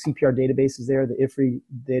have the CPR databases there. The IFRI,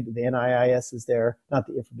 the NIIS is there. Not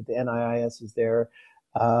the IFRI, but the NIIS is there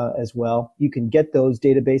as well. You can get those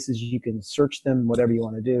databases. You can search them, whatever you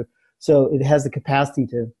want to do. So it has the capacity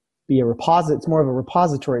to be a repository. It's more of a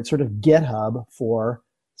repository. It's sort of GitHub for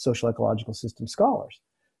social ecological system scholars.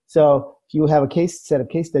 So if you have a set of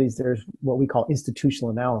case studies, there's what we call institutional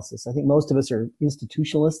analysis. I think most of us are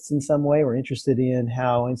institutionalists in some way. We're interested in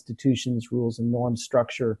how institutions, rules, and norms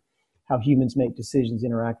structure how humans make decisions,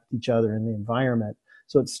 interact with each other in the environment.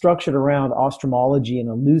 So it's structured around ostromology in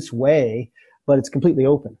a loose way, but it's completely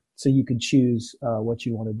open. So you could choose what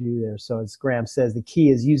you want to do there. So as Graham says, the key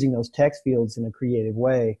is using those text fields in a creative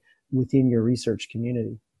way within your research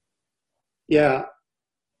community. Yeah.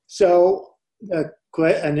 So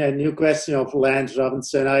and a new question of Lance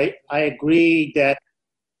Robinson. I agree that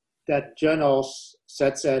journals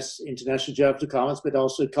such as International Journal of the Commons, but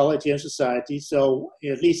also Ecology and Society, so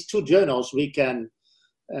at least two journals we can,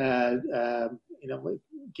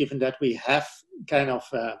 given that we have kind of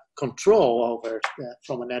control over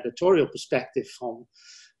from an editorial perspective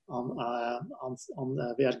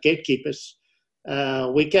we are gatekeepers,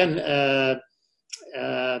 we can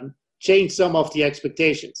change some of the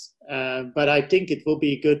expectations. But I think it will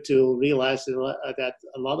be good to realize that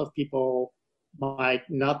a lot of people might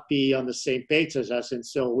not be on the same page as us. And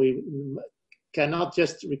so we cannot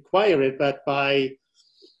just require it, but by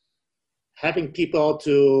having people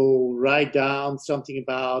to write down something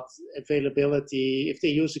about availability, if they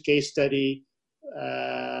use a case study,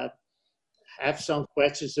 have some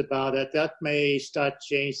questions about it, that may start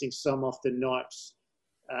changing some of the norms.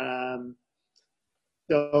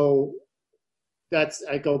 So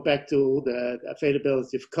I go back to the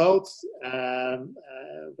availability of code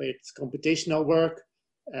with computational work.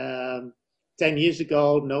 10 years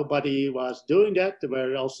ago, nobody was doing that. There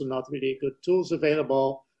were also not really good tools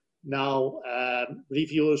available. Now,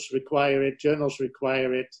 reviewers require it, journals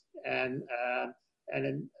require it, and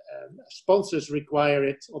sponsors require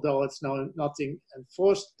it, although it's nothing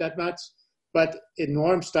enforced that much. But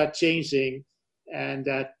norms start changing, and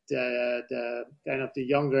that the kind of the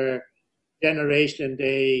younger generation,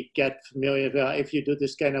 they get familiar. If you do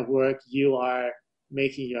this kind of work, you are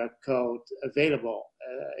making your code available.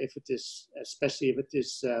 If it is, especially if it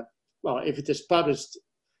is, if it is published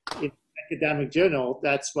in an academic journal,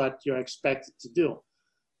 that's what you're expected to do.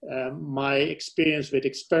 My experience with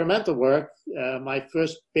experimental work, my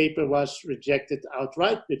first paper was rejected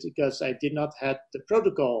outright because I did not have the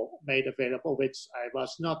protocol made available, which I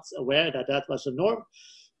was not aware that was a norm,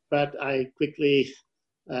 but I quickly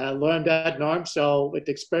learned that norm. So with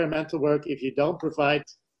experimental work, if you don't provide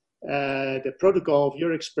the protocol of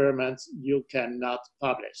your experiment, you cannot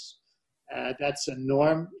publish. That's a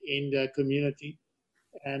norm in the community.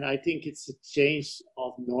 And I think it's a change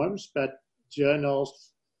of norms, but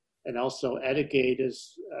journals and also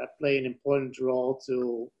educators play an important role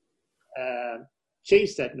to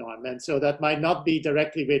change that norm. And so that might not be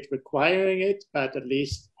directly with requiring it, but at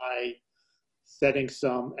least by setting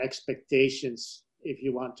some expectations if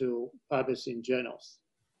you want to publish in journals.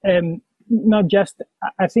 Not just,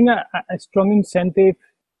 I think a strong incentive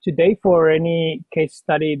today for any case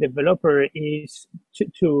study developer is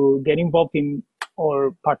to get involved in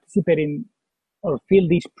or participate in or fill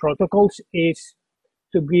these protocols is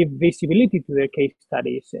to give visibility to their case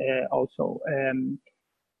studies also.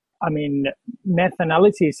 I mean,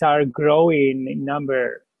 meta-analyses are growing in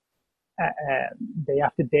number day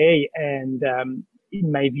after day. And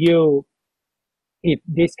in my view, if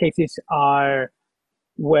these cases are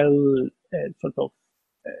well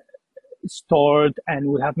stored and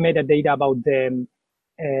we have metadata about them,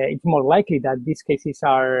 it's more likely that these cases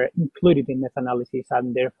are included in meta-analysis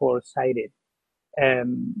and therefore cited.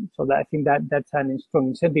 So that I think that's a strong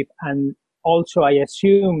incentive. And also, I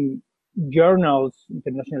assume journals,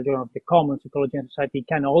 International Journal of the Commons, Ecology and Society,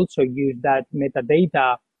 can also use that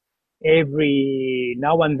metadata every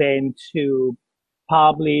now and then to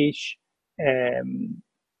publish,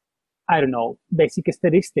 basic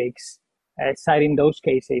statistics, citing those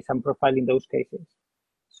cases and profiling those cases.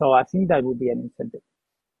 So I think that would be an incentive.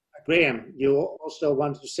 Graham, you also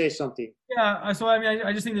wanted to say something. Yeah, so I mean,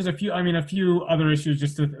 I just think there's a few other issues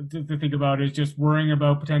just to think about is just worrying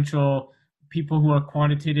about potential people who are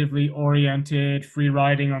quantitatively oriented, free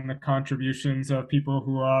riding on the contributions of people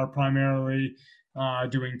who are primarily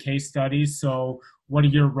doing case studies. So what are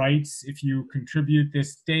your rights if you contribute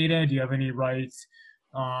this data? Do you have any rights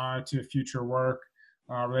to future work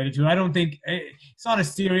related to it? I don't think it's not a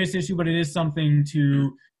serious issue, but it is something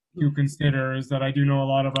to consider. Is that I do know a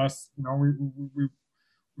lot of us,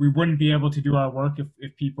 we wouldn't be able to do our work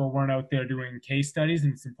if people weren't out there doing case studies,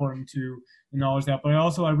 and it's important to acknowledge that. But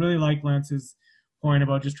I really like Lance's point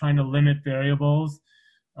about just trying to limit variables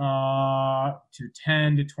to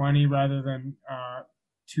 10 to 20 rather than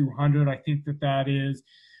 200. I think that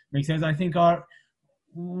makes sense. I think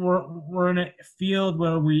we're in a field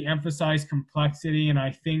where we emphasize complexity, and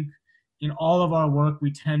I think in all of our work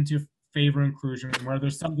we tend to favor inclusion. Where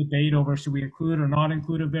there's some debate over should we include or not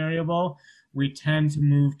include a variable, we tend to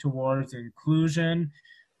move towards inclusion,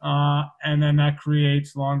 and then that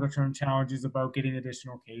creates longer term challenges about getting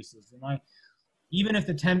additional cases. And even if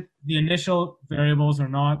the initial variables are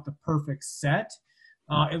not the perfect set,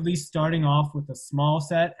 at least starting off with a small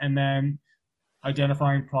set and then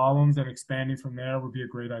identifying problems and expanding from there would be a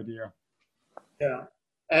great idea. Yeah,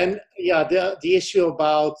 and yeah, the issue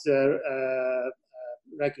about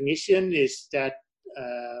recognition is that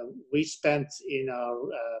we spent in our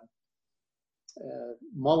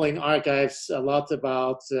modeling archives a lot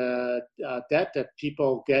about that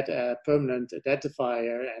people get a permanent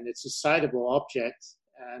identifier and it's a citable object,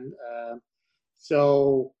 and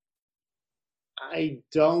so I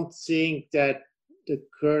don't think that the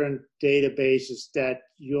current databases that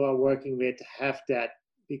you are working with have that,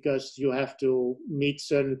 because you have to meet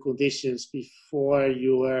certain conditions before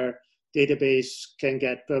your database can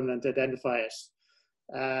get permanent identifiers.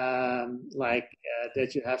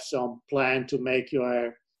 That you have some plan to make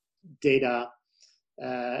your data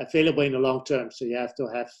available in the long term. So you have to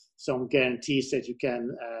have some guarantees that you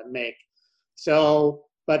can make. So,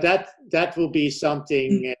 but that will be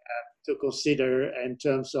something to consider in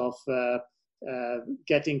terms of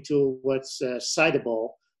getting towards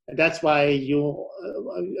citable. And that's why a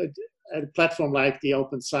platform like the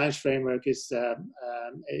Open Science Framework is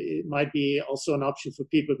it might be also an option for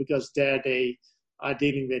people, because there they are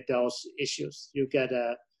dealing with those issues. You get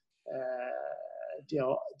a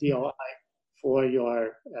DOI for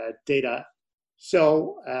your data.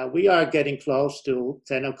 So we are getting close to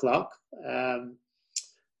 10 o'clock.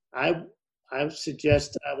 I would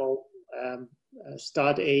suggest I will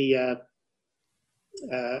start a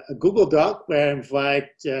Google Doc where I invite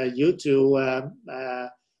you to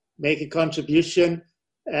make a contribution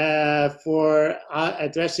for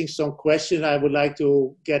addressing some questions. I would like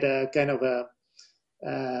to get a kind of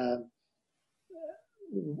an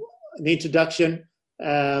introduction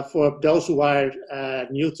for those who are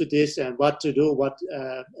new to this, and what to do, what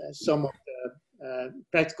some of the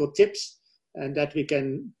practical tips, and that we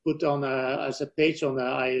can put on as a page on the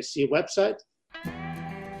IASC website.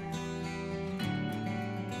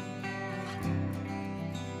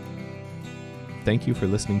 Thank you for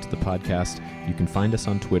listening to the podcast. You can find us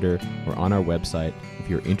on Twitter or on our website if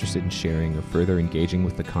you're interested in sharing or further engaging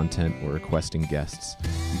with the content or requesting guests.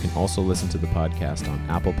 You can also listen to the podcast on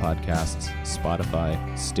Apple Podcasts, Spotify,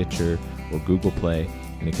 Stitcher, or Google Play,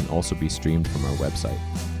 and it can also be streamed from our website.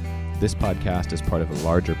 This podcast is part of a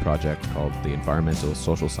larger project called the Environmental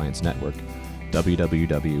Social Science Network,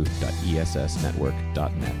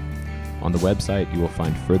 www.essnetwork.net. On the website, you will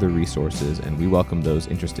find further resources, and we welcome those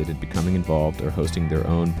interested in becoming involved or hosting their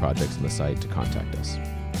own projects on the site to contact us.